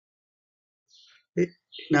In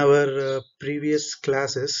our previous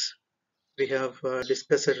classes, we have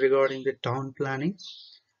discussed regarding the town planning,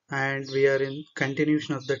 and we are in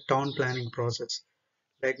continuation of the town planning process.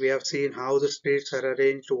 Like we have seen how the streets are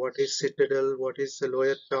arranged, what is citadel, what is the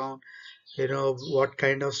lower town, what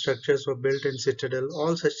kind of structures were built in citadel.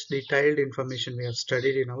 All such detailed information we have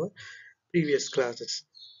studied in our previous classes.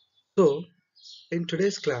 So, in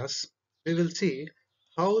today's class, we will see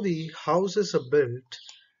how the houses are built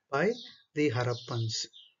by the Harappans.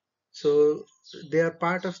 So they are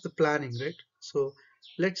part of the planning, right? So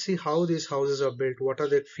let's see how these houses are built, what are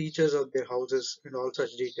the features of their houses, and all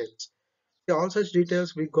such details. All such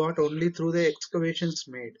details we got only through the excavations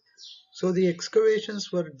made. So the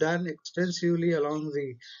excavations were done extensively along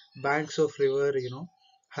the banks of river,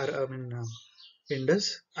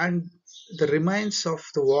 Indus, and the remains of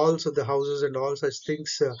the walls of the houses and all such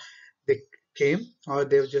things they came or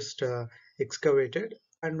they've just excavated.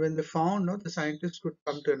 And when they found, no, the scientists could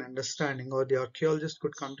come to an understanding, or the archaeologists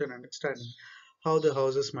could come to an understanding how the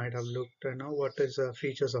houses might have looked, what is the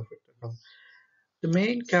features of it. And all. The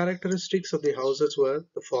main characteristics of the houses were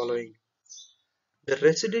the following: the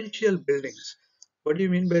residential buildings. What do you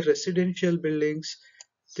mean by residential buildings?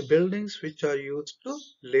 The buildings which are used to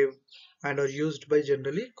live and are used by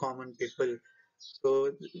generally common people.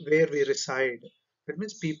 So where we reside, that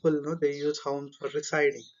means people know they use homes for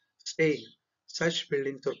residing, staying. Such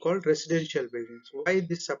buildings are called residential buildings. Why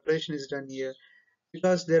this separation is done here?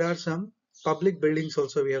 Because there are some public buildings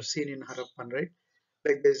also we have seen in Harappan, right?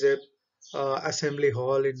 Like there's a assembly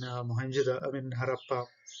hall in Harappa.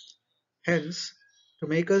 Hence, to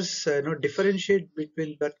make us differentiate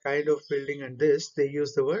between that kind of building and this, they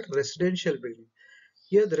use the word residential building.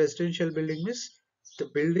 Here, the residential building is the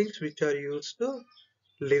buildings which are used to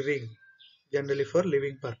living, generally for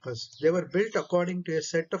living purpose. They were built according to a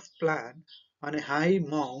set of plan on a high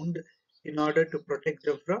mound in order to protect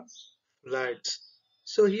them from floods.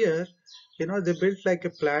 So here, they built like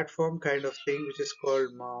a platform kind of thing which is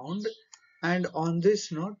called mound, and on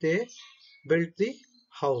this note they built the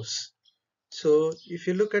house. So if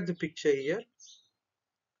you look at the picture here,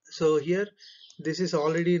 so here this is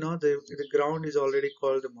already, the ground is already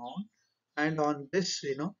called the mound, and on this,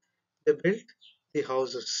 they built the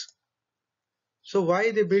houses. So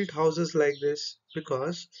why they built houses like this?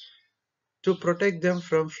 Because to protect them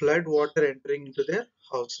from flood water entering into their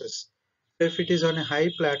houses. If it is on a high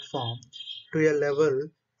platform to a level,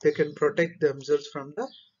 they can protect themselves from the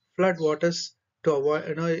flood waters to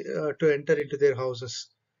avoid, to enter into their houses.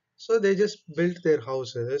 So they just built their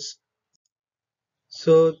houses.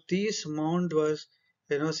 So this mound was,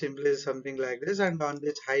 simply something like this, and on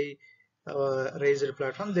this high raised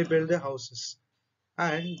platform, they built the houses.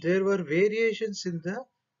 And there were variations in the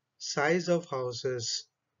size of houses.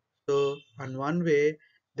 So on one way,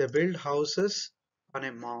 they build houses on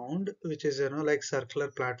a mound, which is, like circular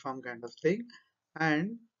platform kind of thing.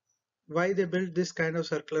 And why they built this kind of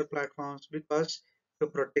circular platforms? Because to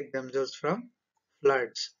protect themselves from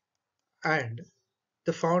floods. And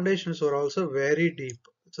the foundations were also very deep.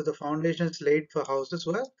 So the foundations laid for houses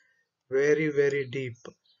were very, very deep,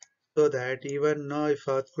 so that even now if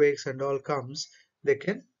earthquakes and all comes, they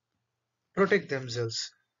can protect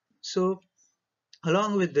themselves. So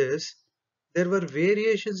along with this, there were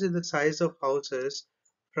variations in the size of houses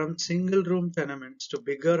from single room tenements to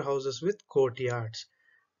bigger houses with courtyards.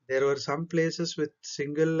 There were some places with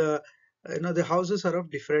single, the houses are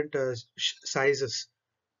of different sizes.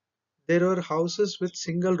 There were houses with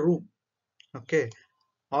single room. Okay.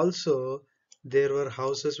 Also, there were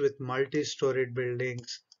houses with multi-storied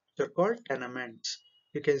buildings, which are called tenements.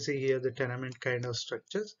 You can see here the tenement kind of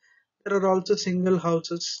structures. There are also single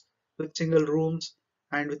houses with single rooms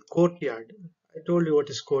and with courtyard. I told you what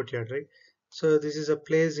is courtyard, right? So this is a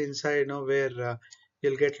place inside, where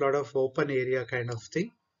you'll get a lot of open area kind of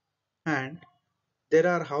thing. And there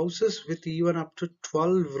are houses with even up to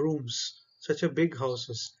 12 rooms, such a big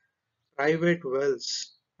houses, private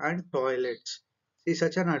wells, and toilets. See,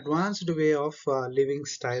 such an advanced way of living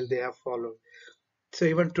style they have followed. So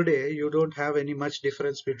even today, you don't have any much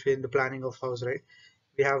difference between the planning of house, right?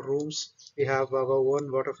 We have rooms, we have our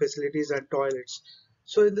own water facilities and toilets.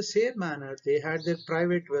 So in the same manner, they had their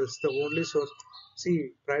private wells, the only source. See,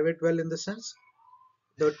 private well in the sense,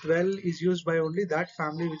 the well is used by only that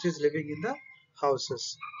family which is living in the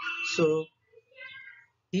houses. So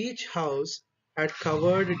each house had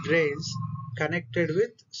covered drains connected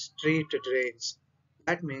with street drains.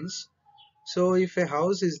 That means, so if a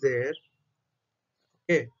house is there,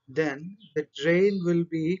 okay, then the drain will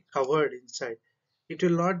be covered inside. It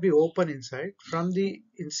will not be open inside. From the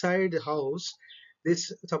inside the house,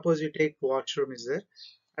 this suppose you take washroom is there.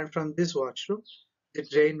 and from this washroom, the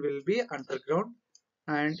drain will be underground.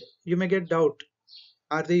 And you may get doubt,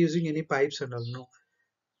 are they using any pipes and all? No.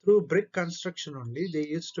 Through brick construction only, they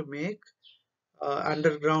used to make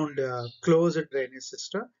underground closed drainage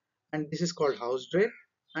system, and this is called house drain.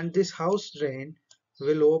 And this house drain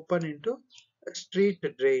will open into a street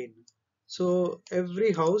drain. So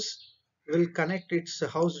every house will connect its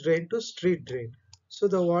house drain to street drain. So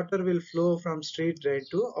the water will flow from street drain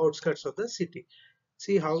to outskirts of the city.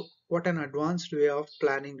 See how what an advanced way of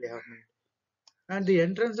planning they have made. And the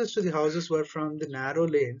entrances to the houses were from the narrow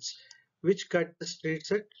lanes which cut the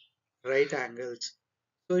streets at right angles.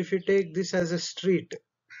 So if you take this as a street,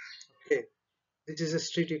 okay, this is a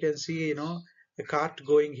street, you can see, a cart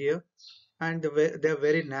going here, and they're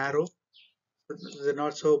very narrow. They're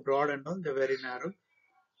not so broad and all, they're very narrow.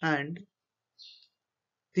 And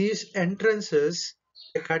these entrances,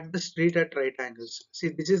 they cut the street at right angles. See,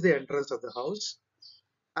 this is the entrance of the house,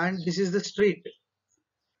 and this is the street.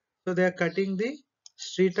 So they are cutting the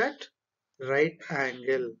street at right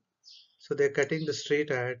angle. So they're cutting the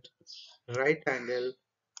street at right angle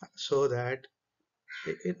so that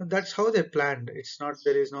that's how they planned. It's not,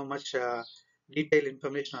 there is no much detailed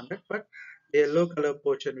information on that, but the yellow color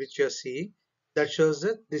portion which you are seeing, that shows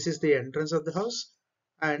that this is the entrance of the house,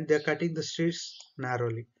 and they're cutting the streets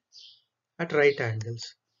narrowly at right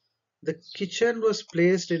angles. The kitchen was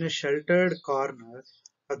placed in a sheltered corner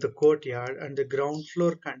of the courtyard, and the ground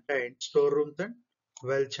floor contained storerooms and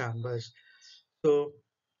well chambers. So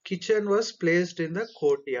kitchen was placed in the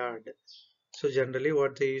courtyard. So generally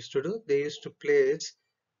what they used to do, they used to place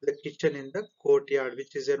the kitchen in the courtyard,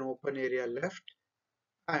 which is an open area left.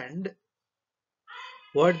 And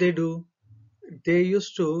what they do, they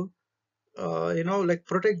used to, like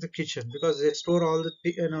protect the kitchen, because they store all the,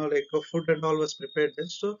 like food and all was prepared there.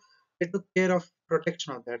 So they took care of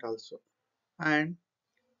protection of that also. And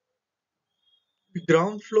the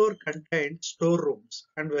ground floor contained storerooms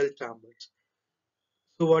and well chambers.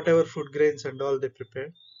 So whatever food grains and all they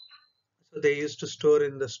prepared, so they used to store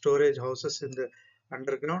in the storage houses in the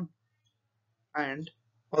underground. And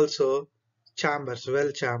also chambers,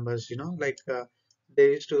 well chambers, like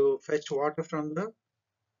they used to fetch water from the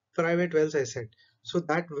private wells, I said. So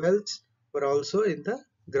that wells were also in the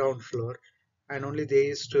ground floor, and only they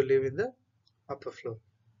used to live in the upper floor.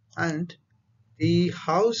 And the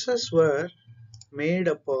houses were made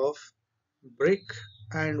up of brick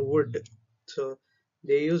and wood. So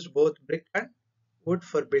they used both brick and wood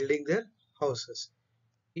for building their houses.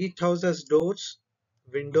 Each house has doors,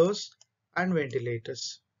 windows, and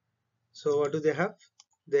ventilators. So what do they have?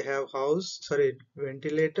 They have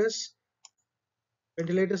ventilators.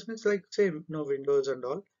 Ventilators means like same, no windows and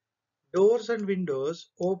all. Doors and windows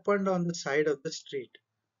opened on the side of the street.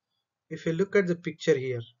 If you look at the picture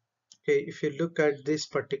here, okay, if you look at this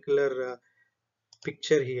particular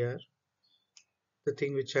picture here, the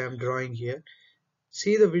thing which I am drawing here,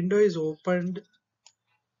 see the window is opened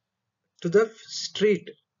to the street,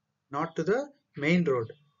 not to the main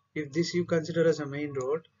road. If this you consider as a main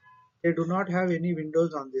road, they do not have any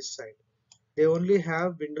windows on this side. They only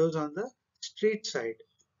have windows on the street side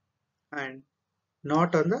and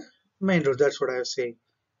not on the main road. That's what I was saying.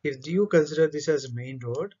 If you consider this as main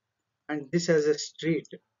road and this as a street,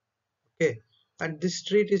 okay, and this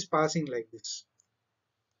street is passing like this,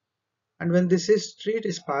 and when street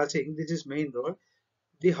is passing, this is main road,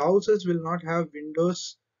 the houses will not have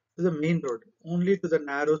windows to the main road. Only to the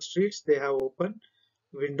narrow streets they have open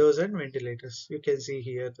windows and ventilators. You can see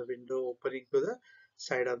here the window opening to the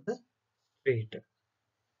side of the street.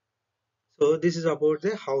 So this is about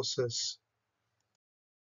the houses.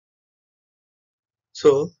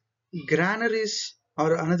 So granaries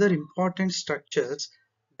are another important structures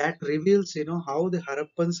that reveals, how the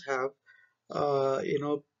Harappans have,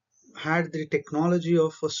 had the technology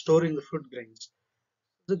of storing the food grains.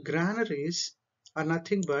 The granaries are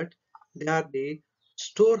nothing but they are the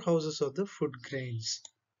storehouses of the food grains.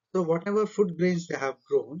 So whatever food grains they have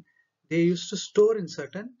grown, they used to store in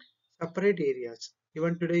certain separate areas.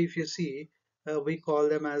 Even today, if you see, we call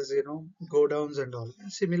them as godowns and all. In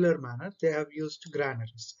similar manner, they have used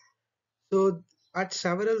granaries. So at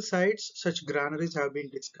several sites, such granaries have been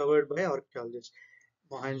discovered by archaeologists.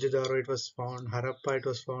 Mohenjo-daro it was found, Harappa it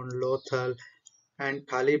was found, Lothal and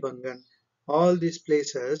Kalibangan. All these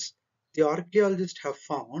places, the archaeologists have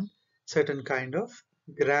found certain kind of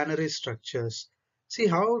granary structures. See,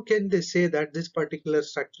 how can they say that this particular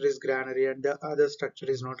structure is granary and the other structure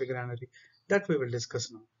is not a granary? That we will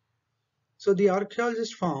discuss now. So the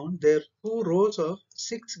archaeologists found there 2 rows of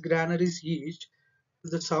 6 granaries each to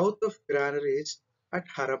the south of granaries at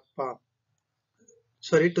Harappa.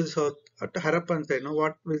 Sorry, to the south at Harappan side,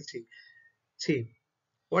 what we'll see? See,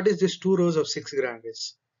 what is this 2 rows of 6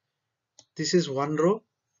 granaries? This is one row,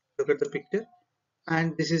 look at the picture,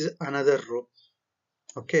 and this is another row.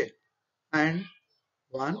 Okay, and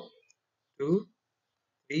 1, 2,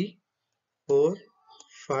 3, 4,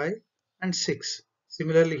 5, and 6.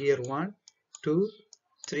 Similarly here 1, 2,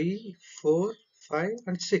 3, 4, 5,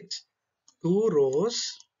 and 6. 2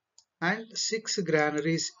 rows and 6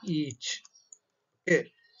 granaries each.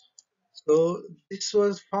 Okay, so this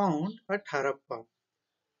was found at Harappa,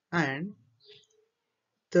 and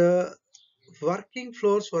the working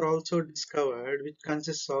floors were also discovered, which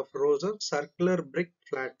consists of rows of circular brick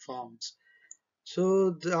platforms.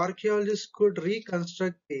 So the archaeologists could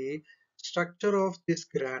reconstruct the structure of this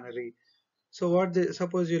granary. So what they,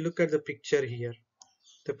 suppose you look at the picture here,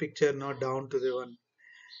 the picture not down to the one.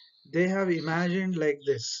 They have imagined like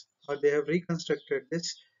this, or they have reconstructed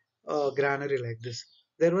this granary like this.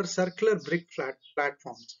 There were circular brick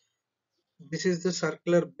platforms. This is the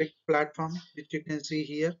circular brick platform which you can see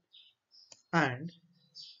here. And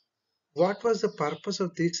what was the purpose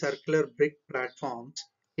of these circular brick platforms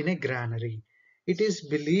in a granary? It is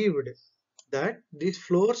believed that these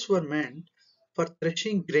floors were meant for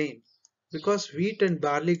threshing grain because wheat and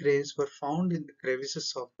barley grains were found in the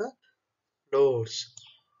crevices of the floors.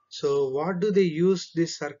 So what do they use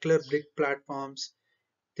these circular brick platforms?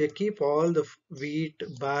 They keep all the wheat,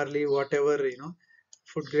 barley, whatever,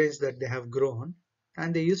 food grains that they have grown,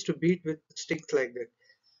 and they used to beat with sticks like that,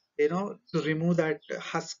 to remove that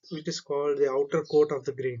husk, which is called the outer coat of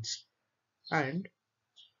the grains. And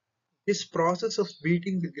this process of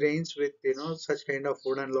beating the grains with, such kind of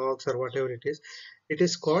wooden logs or whatever it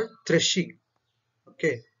is called threshing.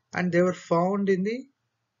 Okay, and they were found in the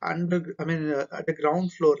at the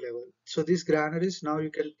ground floor level. So these granaries, now you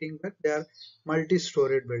can think that they are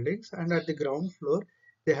multi-storied buildings, and at the ground floor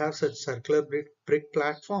they have such circular brick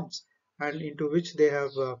platforms, and into which they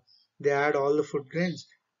add all the food grains.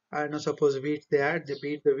 And suppose wheat they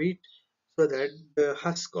beat the wheat so that the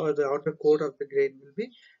husk or the outer coat of the grain will be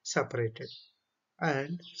separated.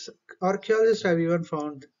 And archaeologists have even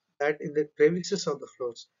found that in the crevices of the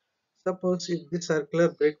floors. Suppose if this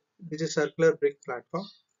is circular brick platform,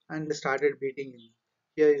 and they started beating in.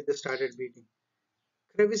 Here they started beating.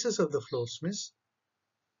 Crevices of the floors means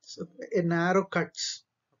so a narrow cuts.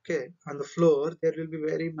 Okay, on the floor there will be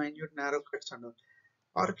very minute narrow cuts and all.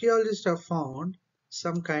 Archaeologists have found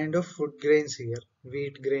some kind of food grains here,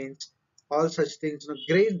 wheat grains, all such things.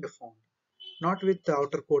 Grain they found, not with the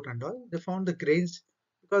outer coat and all. They found the grains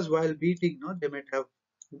because while beating, they might have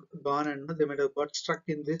gone and they might have got stuck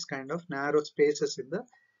in this kind of narrow spaces in the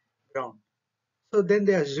ground. So then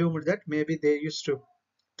they assumed that maybe they used to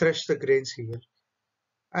thresh the grains here.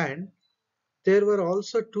 And there were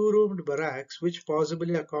also two-roomed barracks which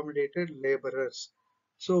possibly accommodated laborers.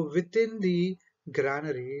 So within the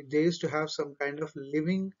granary, they used to have some kind of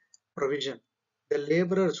living provision. The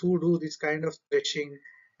laborers who do this kind of threshing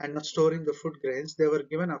and storing the food grains, they were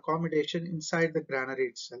given accommodation inside the granary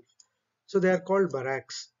itself. So they are called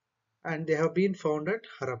barracks, and they have been found at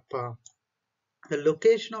Harappa. The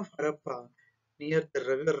location of Harappa near the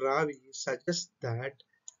river Ravi suggests that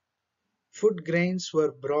food grains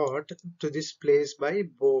were brought to this place by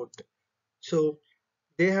boat. So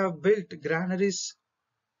they have built granaries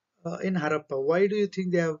in Harappa. Why do you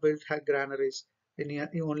think they have built granaries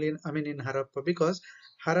only in Harappa? Because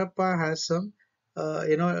Harappa has some,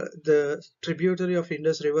 the tributary of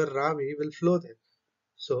Indus River Ravi will flow there.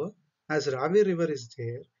 So as Ravi River is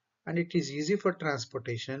there and it is easy for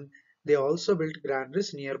transportation, they also built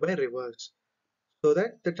granaries nearby rivers so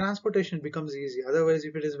that the transportation becomes easy. Otherwise,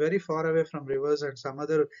 if it is very far away from rivers and some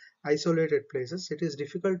other isolated places, it is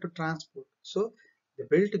difficult to transport. So they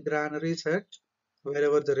built granaries at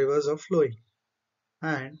wherever the rivers are flowing.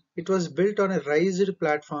 And it was built on a raised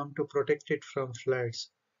platform to protect it from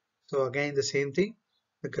floods. So again, the same thing.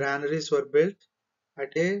 The granaries were built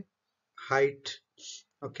at a height.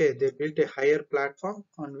 Okay, they built a higher platform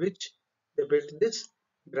on which they built this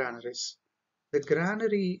granaries. The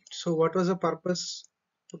granary, so what was the purpose?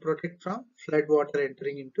 To protect from flood water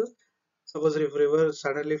entering into, suppose if river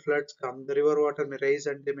suddenly floods come, the river water may rise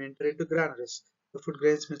and they may enter into granaries. The food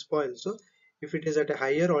grains may spoil. So if it is at a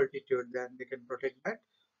higher altitude, then they can protect that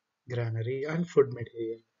granary and food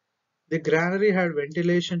material. The granary had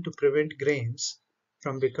ventilation to prevent grains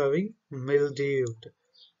from becoming mildewed.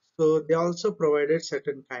 So they also provided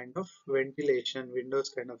certain kind of ventilation, windows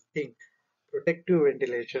kind of thing, protective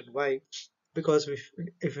ventilation. Why? Because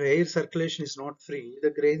if air circulation is not free, the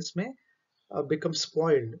grains may become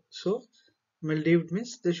spoiled. So mildewed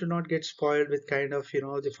means they should not get spoiled with kind of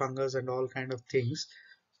the fungus and all kind of things.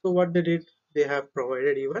 So what they did, they have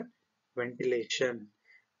provided even ventilation.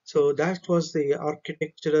 So that was the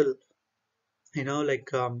architectural,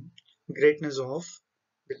 like greatness of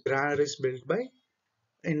the granaries built by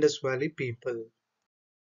Indus Valley people.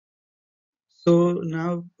 So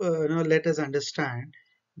now let us understand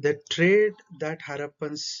the trade that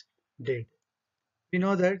Harappans did. We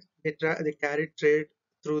know that they carried trade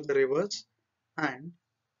through the rivers, and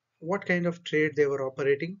what kind of trade they were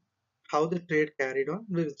operating, how the trade carried on,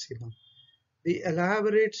 we will see now. The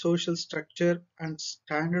elaborate social structure and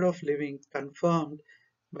standard of living confirmed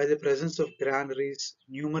by the presence of granaries,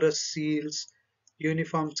 numerous seals,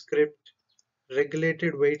 uniform script,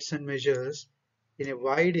 regulated weights and measures in a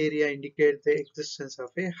wide area indicate the existence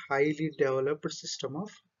of a highly developed system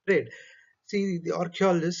of trade. See, the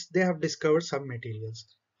archaeologists, they have discovered some materials.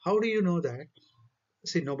 How do you know that?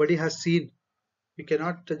 See, nobody has seen. You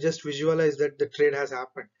cannot just visualize that the trade has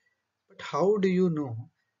happened. But how do you know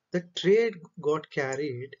that trade got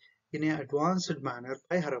carried in an advanced manner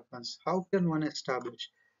by Harappans? How can one establish?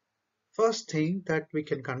 First thing that we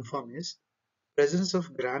can confirm is presence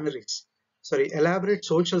of granaries. Sorry, elaborate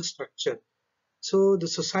social structure. So the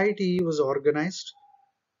society was organized.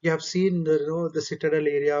 You have seen the citadel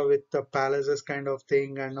area with the palaces kind of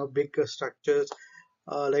thing and big structures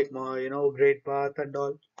like great bath and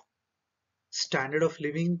all. Standard of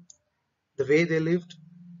living, the way they lived,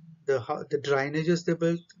 the drainages they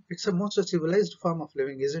built. It's a most civilized form of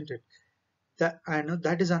living, isn't it? That I know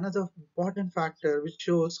that is another important factor which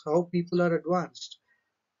shows how people are advanced.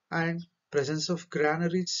 And presence of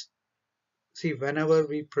granaries. See, whenever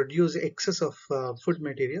we produce excess of food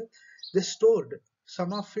material, they stored.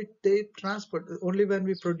 Some of it they transport. Only when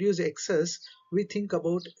we produce excess, we think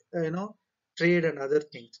about trade and other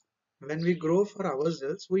things. When we grow for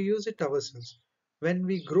ourselves, we use it ourselves. When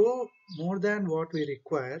we grow more than what we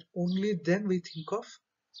require, only then we think of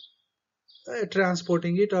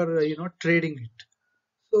transporting it or trading it.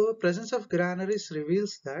 So presence of granaries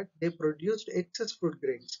reveals that they produced excess food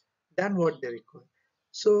grains than what they require.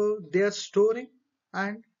 So they are storing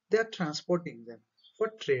and they are transporting them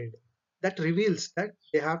for trade. That reveals that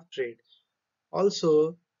they have trade.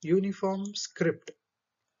 Also, uniform script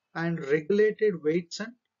and regulated weights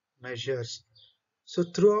and measures. So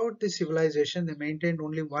throughout the civilization, they maintained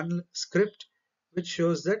only one script, which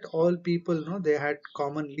shows that all people know they had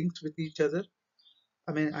common links with each other.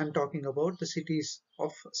 I mean, I'm talking about the cities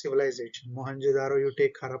of civilization. Mohenjo-daro, you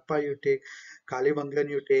take Harappa, you take Kalibangan,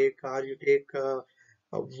 you take, or you take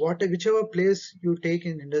whichever place you take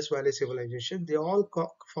in Indus Valley civilization, they all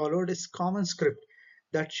followed a common script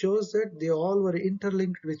that shows that they all were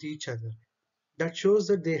interlinked with each other. That shows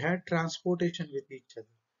that they had transportation with each other.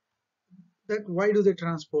 That why do they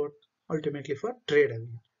transport? Ultimately for trade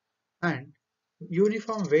again. And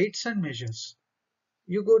uniform weights and measures.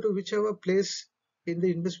 You go to whichever place in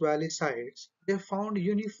the Indus Valley sites, they found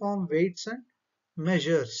uniform weights and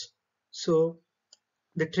measures. So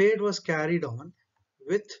the trade was carried on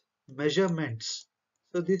with measurements.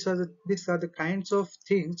 So these are the kinds of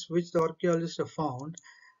things which the archaeologists have found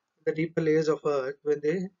in the deeper layers of earth when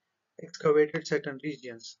they excavated certain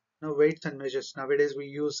regions. Now weights and measures. Nowadays we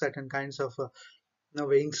use certain kinds of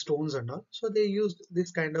weighing stones and all. So they used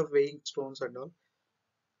this kind of weighing stones and all.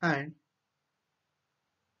 And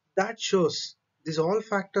that shows, this all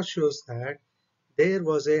factor shows that there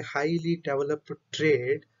was a highly developed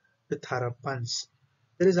trade with Harappans.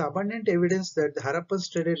 There is abundant evidence that the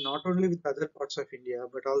Harappans traded not only with other parts of India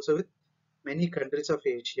but also with many countries of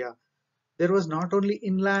Asia. There was not only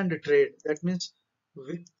inland trade, that means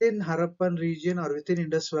within Harappan region or within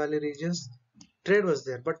Indus Valley regions, trade was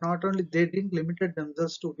there. But not only they didn't limit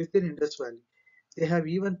themselves to within Indus Valley, they have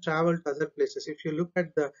even traveled to other places. If you look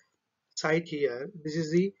at the site here, this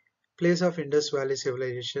is the place of Indus Valley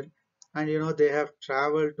civilization, and they have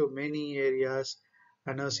traveled to many areas.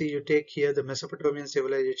 And now see, you take here the Mesopotamian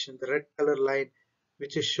civilization, the red color line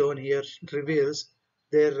which is shown here reveals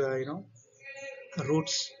their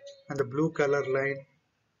roots, and the blue color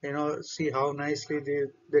line, see how nicely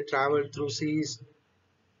they traveled through seas.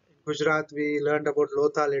 In Gujarat we learned about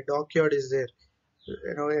Lothal, a dockyard is there,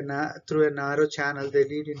 through a narrow channel they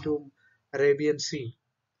lead into Arabian Sea,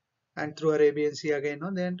 and through Arabian Sea again,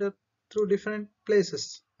 they enter through different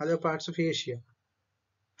places, other parts of Asia.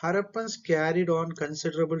 Harappans carried on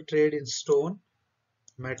considerable trade in stone,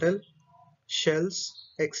 metal, shells,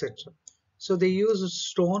 etc. So they used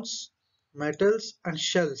stones, metals, and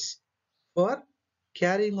shells for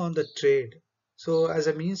carrying on the trade. So as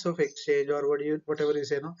a means of exchange, or whatever you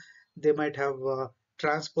say, they might have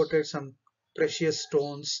transported some precious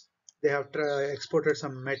stones. They have exported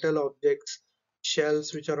some metal objects,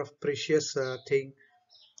 shells which are of precious thing,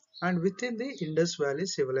 and within the Indus Valley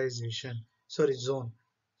civilization, sorry, zone.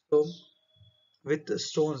 So with the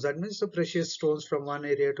stones, that means the precious stones from one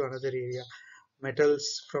area to another area,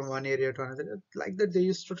 metals from one area to another. Like that, they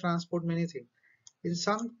used to transport many things. In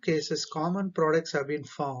some cases, common products have been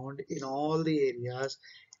found in all the areas,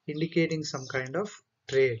 indicating some kind of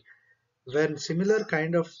trade. When similar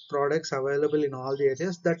kind of products available in all the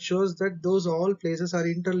areas, that shows that those all places are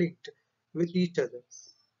interlinked with each other.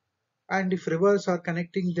 And if rivers are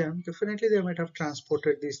connecting them, definitely they might have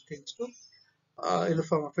transported these things to in the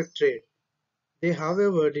form of a trade. They,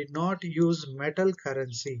 however, did not use metal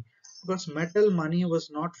currency because metal money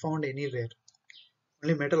was not found anywhere.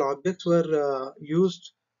 Only metal objects were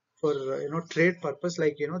used for trade purpose.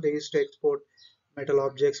 Like they used to export metal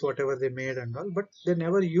objects, whatever they made and all, but they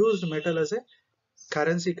never used metal as a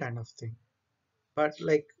currency kind of thing. But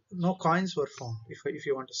like no coins were found, if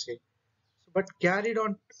you want to say. But carried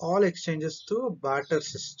on all exchanges through barter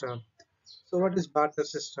system. So what is barter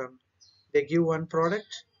system? They give one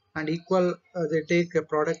product and equal. They take a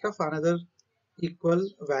product of another equal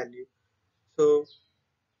value. So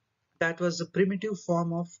that was the primitive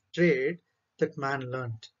form of trade that man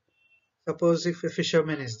learned. Suppose if a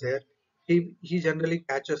fisherman is there, he generally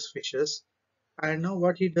catches fishes, and know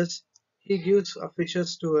what he does. He gives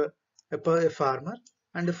fishes to a farmer,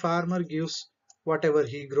 and the farmer gives whatever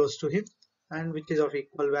he grows to him, and which is of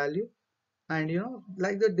equal value. And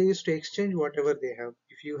like that, they used to exchange whatever they have.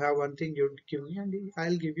 If you have one thing, you give me, and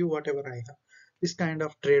I'll give you whatever I have. This kind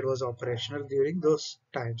of trade was operational during those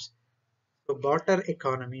times. So barter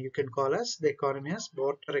economy, you can call us the economy as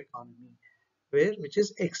barter economy, where which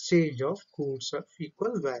is exchange of goods of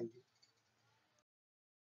equal value.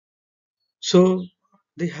 So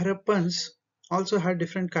the Harappans also had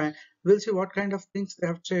different kind. We'll see what kind of things they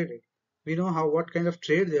have traded. We know how what kind of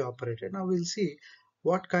trade they operated. Now we'll see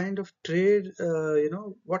what kind of trade,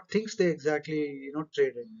 what things they exactly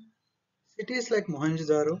traded. Cities like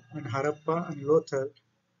Mohenjo-daro and Harappa and Lothal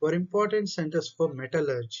were important centers for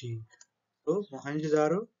metallurgy. So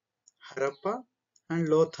Mohenjo-daro, Harappa, and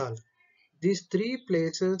Lothal. These three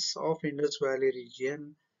places of Indus Valley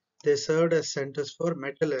region, they served as centers for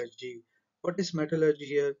metallurgy. What is metallurgy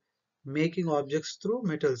here? Making objects through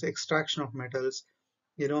metals, extraction of metals,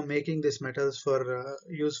 making these metals for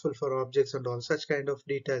useful for objects and all such kind of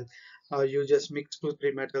detail. You just mix two,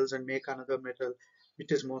 three metals and make another metal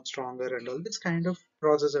which is more stronger and all this kind of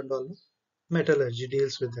process and all. Metallurgy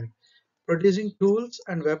deals with that. Producing tools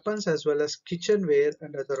and weapons as well as kitchenware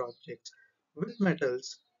and other objects. With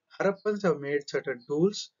metals, Harappans have made certain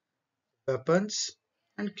tools, weapons,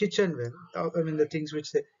 and kitchenware. I mean, the things which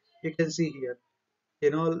you can see here.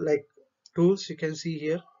 Like tools, you can see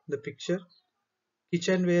here the picture.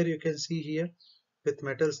 Kitchenware, you can see here with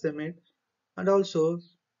metals they made. And also,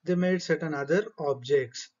 they made certain other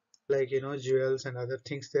objects like, jewels and other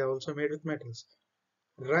things they also made with metals.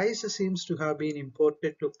 Rice seems to have been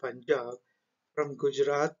imported to Punjab from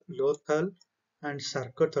Gujarat, Lothal, and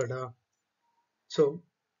Sarkottada. So,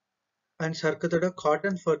 and Sarkottada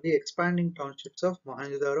cotton for the expanding townships of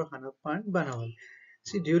Mohenjo-daro, Harappa, and Banawali.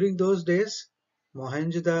 See, during those days,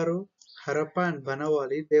 Mohenjo-daro, Harappa, and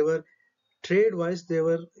Banawali, they were trade-wise, they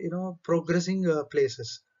were progressing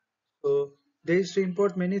places. So they used to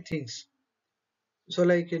import many things. So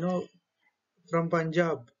like from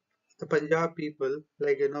Punjab, the Punjab people,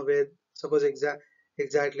 like where suppose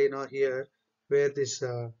exactly here where this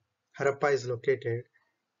Harappa is located,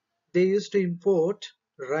 they used to import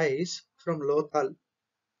rice from Lothal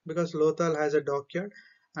because Lothal has a dockyard,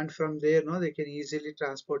 and from there they can easily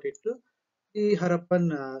transport it to the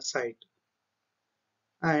Harappan site.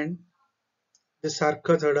 And the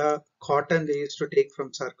Sarkottada cotton they used to take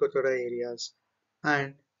from Sarkottada areas,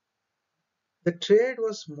 and the trade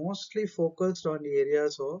was mostly focused on the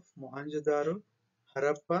areas of Mohenjo-daro,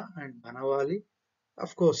 Harappa, and Banawali,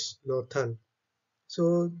 of course, Lothal.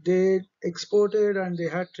 So they exported and they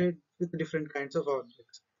had trade with different kinds of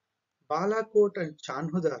objects. Balakot and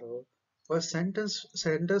Chanhudaro were centers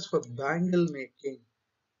for bangle making.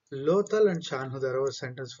 Lothal and Chanhudaro were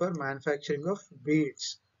centers for manufacturing of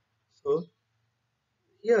beads. So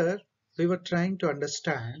here we were trying to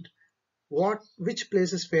understand which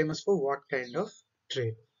place is famous for what kind of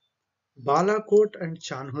trade. Balakot and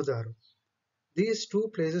Chanhudaro. These two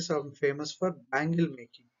places are famous for bangle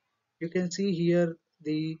making. You can see here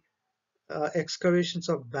the excavations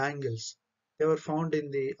of bangles. They were found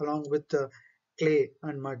in the along with the clay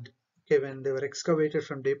and mud. Okay, when they were excavated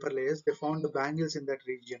from deeper layers, they found the bangles in that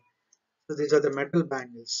region. So these are the metal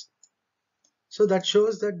bangles. So that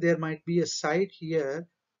shows that there might be a site here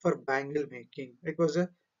for bangle making. It was a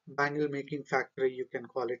bangle making factory, you can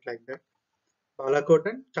call it like that. Balakot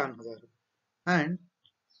and Chanhudara. And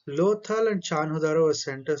Lothal and Chanhudara were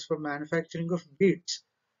centers for manufacturing of beads.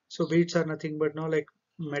 So beads are nothing but no like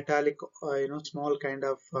metallic, small kind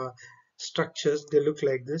of structures. They look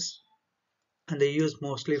like this, and they use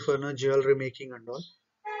mostly for no jewelry making and all.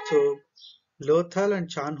 So Lothal and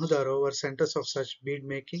Chanhudara were centers of such bead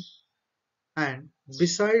making. And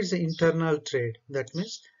besides the internal trade, that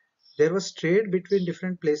means there was trade between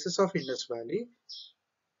different places of Indus Valley.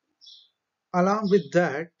 Along with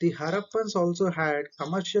that, the Harappans also had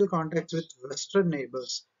commercial contacts with Western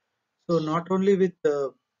neighbors. So not only with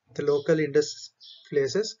the local Indus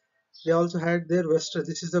places, they also had their western.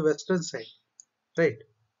 This is the western side, right?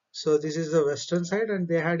 So this is the western side, and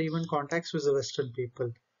they had even contacts with the western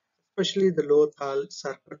people, especially the Lothal,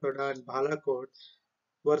 Sarkatoda, and Balakot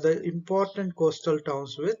were the important coastal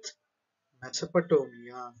towns with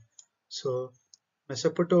Mesopotamia. So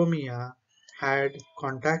Mesopotamia had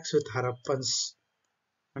contacts with Harappans.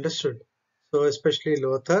 Understood? So especially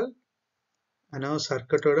Lothal,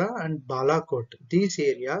 Sarkatoda and Balakot. These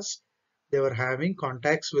areas they were having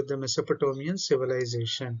contacts with the Mesopotamian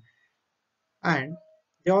civilization, and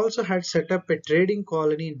they also had set up a trading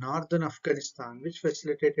colony in northern Afghanistan, which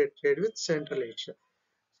facilitated trade with Central Asia.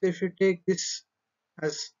 So if you take this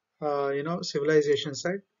as civilization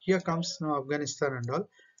side, here comes now Afghanistan and all.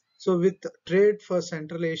 So with trade for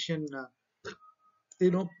Central Asian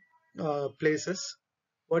you know places,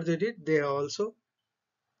 what they did, they also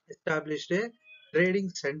established a trading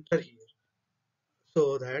center here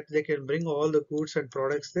so that they can bring all the goods and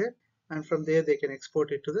products there, and from there they can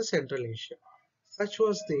export it to the Central Asia. Such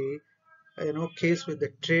was the case with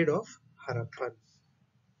the trade of Harappan.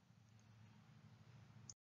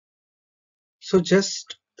 So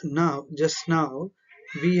just now,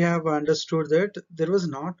 we have understood that there was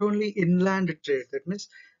not only inland trade. That means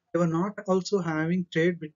they were not also having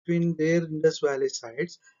trade between their Indus Valley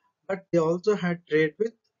sides, but they also had trade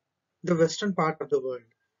with the western part of the world.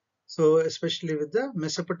 So especially with the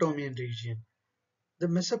Mesopotamian region. The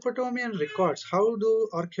Mesopotamian records, how do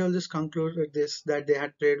archaeologists conclude with this that they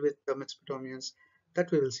had trade with the Mesopotamians? That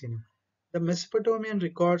we will see now. The Mesopotamian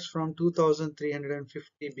records from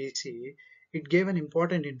 2350 BCE, it gave an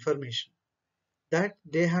important information that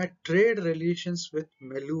they had trade relations with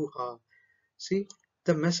Meluha. See,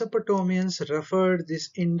 the Mesopotamians referred this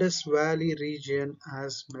Indus Valley region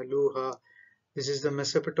as Meluha. This is the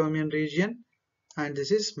Mesopotamian region and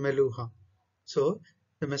this is Meluha. So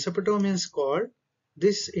the Mesopotamians called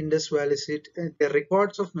this Indus Valley city, the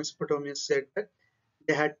records of Mesopotamians said that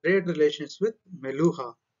they had trade relations with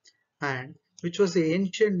Meluha, and which was the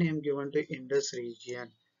ancient name given to Indus region.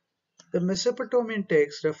 The Mesopotamian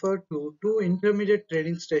texts refer to two intermediate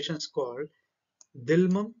trading stations called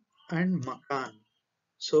Dilmun and Makan.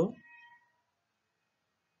 So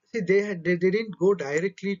see they didn't go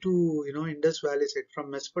directly to Indus Valley side from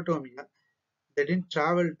Mesopotamia. They didn't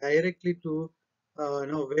travel directly to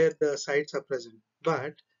where the sites are present,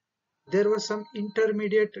 but there were some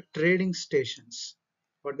intermediate trading stations.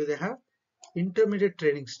 What do they have? Intermediate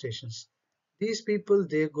trading stations. These people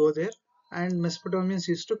they go there, and Mesopotamians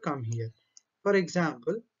used to come here. For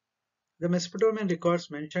example, the Mesopotamian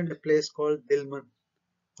records mentioned a place called Dilmun.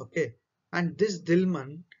 Okay, and this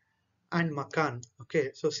Dilmun and Makan.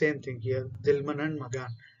 Okay, so same thing here, Dilmun and Magan.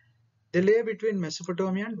 They lay between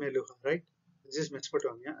Mesopotamia and Meluha, right? This is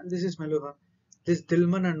Mesopotamia and this is Meluha. This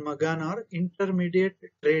Dilmun and Magan are intermediate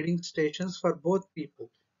trading stations for both people.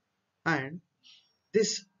 And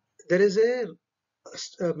this there is a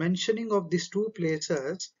mentioning of these two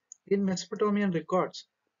places in Mesopotamian records.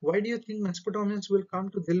 Why do you think Mesopotamians will come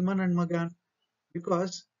to Dilmun and Magan?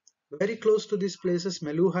 Because very close to these places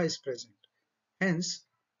Meluha is present. Hence,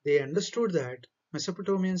 they understood that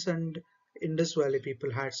Mesopotamians and Indus Valley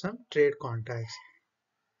people had some trade contacts.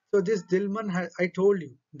 So this Dilman, I told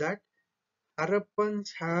you that Harappans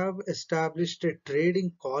have established a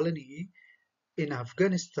trading colony in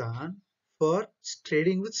Afghanistan for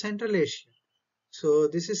trading with Central Asia. So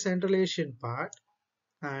this is Central Asian part,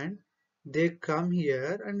 and they come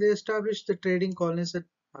here and they establish the trading colonies at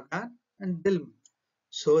Magan and Dilmun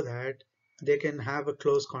so that they can have a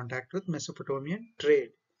close contact with Mesopotamian trade.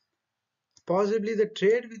 Possibly the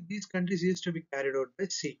trade with these countries used to be carried out by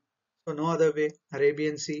sea. So no other way,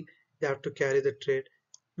 Arabian Sea, they have to carry the trade.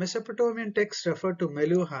 Mesopotamian texts refer to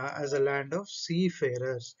Meluha as a land of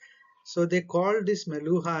seafarers. So they called this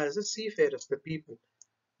Meluha as a seafarers, the people,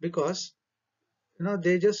 because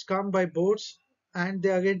they just come by boats and they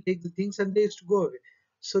again take the things and they used to go away.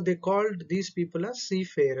 So they called these people as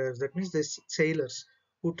seafarers. That means the sailors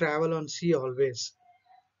who travel on sea always.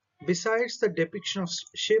 Besides, the depiction of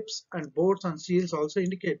ships and boats on seals also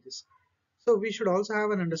indicate this. So we should also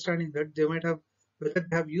have an understanding that they might have, whether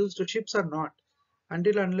they have used ships or not.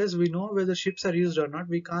 Until unless we know whether ships are used or not,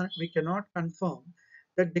 we cannot confirm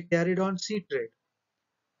that they carried on sea trade.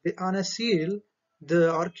 On a seal,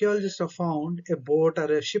 the archaeologists have found a boat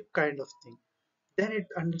or a ship kind of thing. Then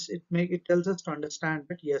it tells us to understand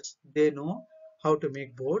that yes, they know how to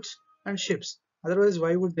make boats and ships. Otherwise,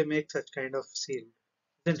 why would they make such kind of seal?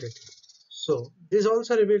 Isn't it? So this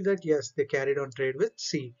also revealed that yes, they carried on trade with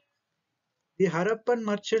sea. The Harappan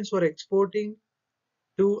merchants were exporting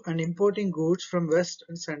to and importing goods from West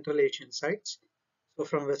and Central Asian sites. So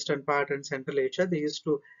from Western part and Central Asia, they used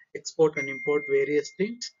to export and import various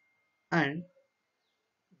things. And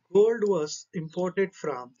gold was imported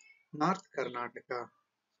from North Karnataka.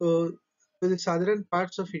 So to the southern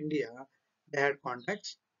parts of India, they had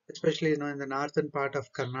contacts, especially in the northern part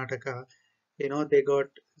of Karnataka. They got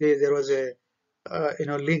there was a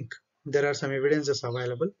link. There are some evidences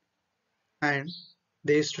available, and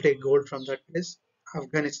they used to take gold from that place.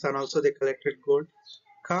 Afghanistan also they collected gold.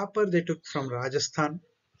 Copper they took from Rajasthan.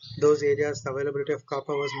 Those areas, the availability of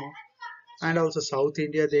copper was more. And also South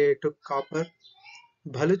India they took copper.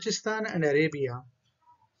 Baluchistan and Arabia.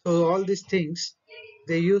 So all these things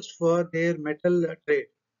they used for their metal trade.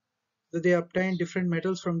 So they obtained different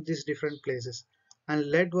metals from these different places. And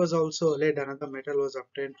lead was also lead, another metal was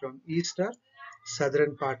obtained from east or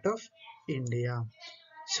southern part of India.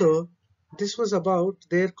 So this was about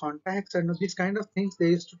their contacts and these kind of things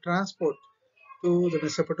they used to transport to the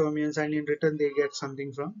Mesopotamians, and in return they get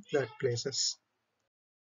something from that places.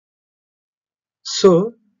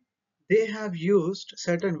 So they have used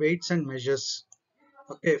certain weights and measures.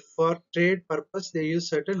 Okay, for trade purpose they use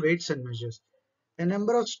certain weights and measures. A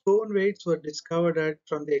number of stone weights were discovered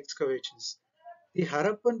from the excavations. The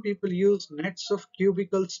Harappan people used nets of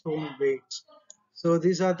cubical stone weights. So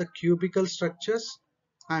these are the cubical structures,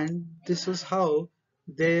 and this is how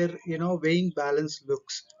their weighing balance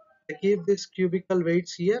looks. They keep these cubical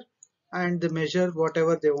weights here, and they measure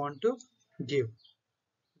whatever they want to give.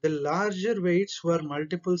 The larger weights were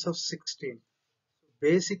multiples of 16.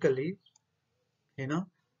 Basically, you know,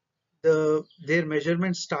 their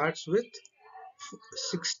measurement starts with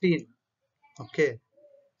 16. Okay,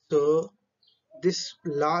 so this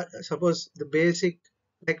large, suppose the basic,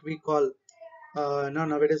 like we call now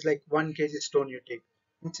nowadays like 1 kg stone you take.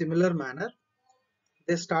 In similar manner,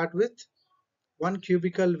 they start with one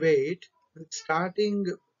cubical weight with starting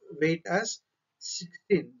weight as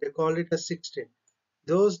 16. They call it as 16.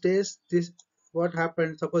 Those days, this what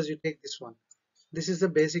happened. Suppose you take this one. This is the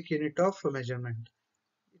basic unit of measurement.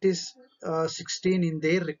 It is 16 in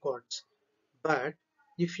their records. But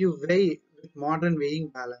if you weigh with modern weighing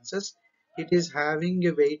balances, it is having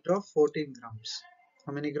a weight of 14 grams.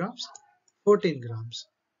 How many grams? 14 grams.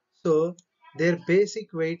 So their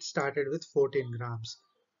basic weight started with 14 grams,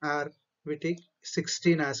 or we take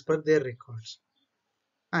 16 as per their records.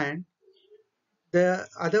 And the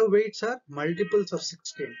other weights are multiples of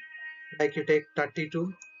 16. Like you take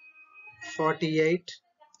 32, 48,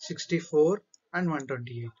 64, and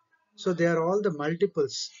 128. So they are all the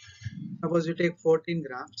multiples. Suppose you take 14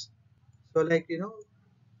 grams. So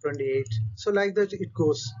 28. So like that it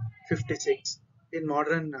goes 56 in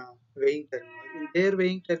modern weighing terminology. In their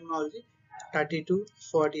weighing terminology, 32,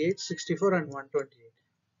 48, 64, and 128.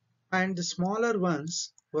 And the smaller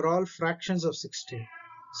ones were all fractions of 16.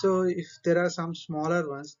 So if there are some smaller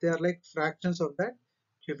ones, they are like fractions of that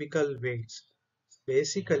cubical weights.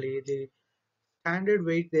 Basically, the standard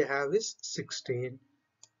weight they have is 16,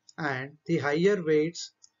 and the higher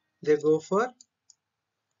weights they go for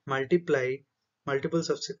multiply multiples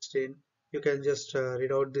of 16. You can just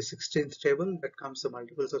read out the 16th table, that comes the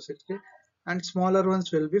multiples of 16, and smaller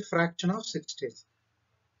ones will be fraction of 16.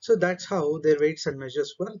 So that's how their weights and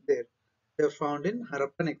measures were there. They are found in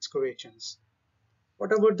Harappan excavations.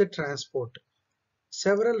 What about the transport?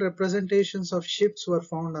 Several representations of ships were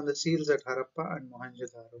found on the seals at Harappa and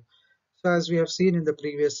Mohenjo-daro. So as we have seen in the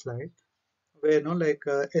previous slide, where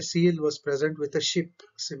a seal was present with a ship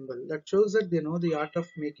symbol, that shows that they know the art of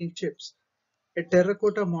making ships. A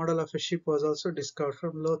terracotta model of a ship was also discovered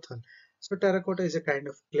from Lothal. So terracotta is a kind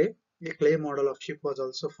of clay. A clay model of ship was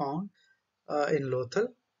also found in Lothal,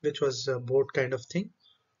 which was a boat kind of thing.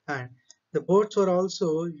 And the boats were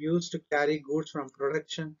also used to carry goods from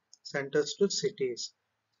production centers to cities.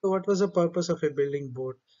 So what was the purpose of a building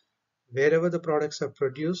boat? Wherever the products are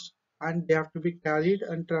produced, and they have to be carried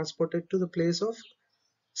and transported to the place of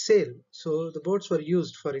sale. So the boats were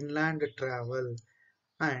used for inland travel.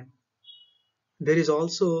 And there is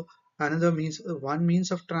also another means, one means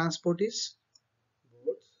of transport is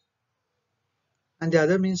boats, and the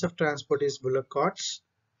other means of transport is bullock carts.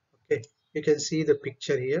 Okay. You can see the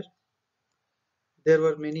picture here. There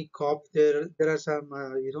were many cop there. There are some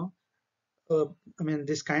I mean,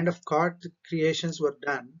 this kind of cart creations were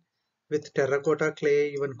done with terracotta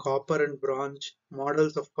clay, even copper and bronze.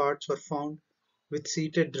 Models of carts were found with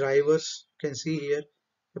seated drivers. You can see here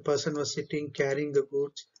the person was sitting carrying the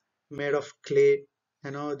goods made of clay.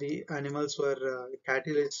 The animals were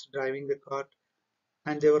cattle is driving the cart,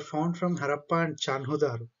 and they were found from Harappa and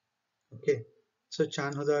Chanhudaru. Okay, so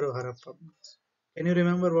Chanhudaru, Harappa. Can you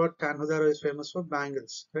remember what Chanhudaru is famous for?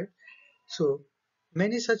 Bangles, right? So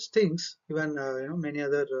many such things, even many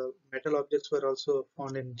other metal objects were also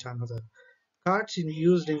found in Chanodar. Carts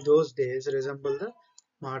used in those days resemble the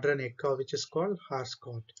modern ekka, which is called horse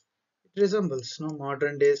cart. It resembles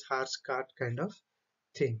modern days horse cart kind of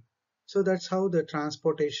thing. So that's how the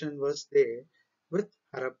transportation was there with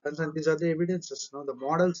Harappans, and these are the evidences. The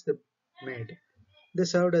models they made. They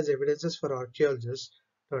served as evidences for archaeologists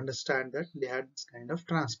to understand that they had this kind of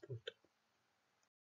transport.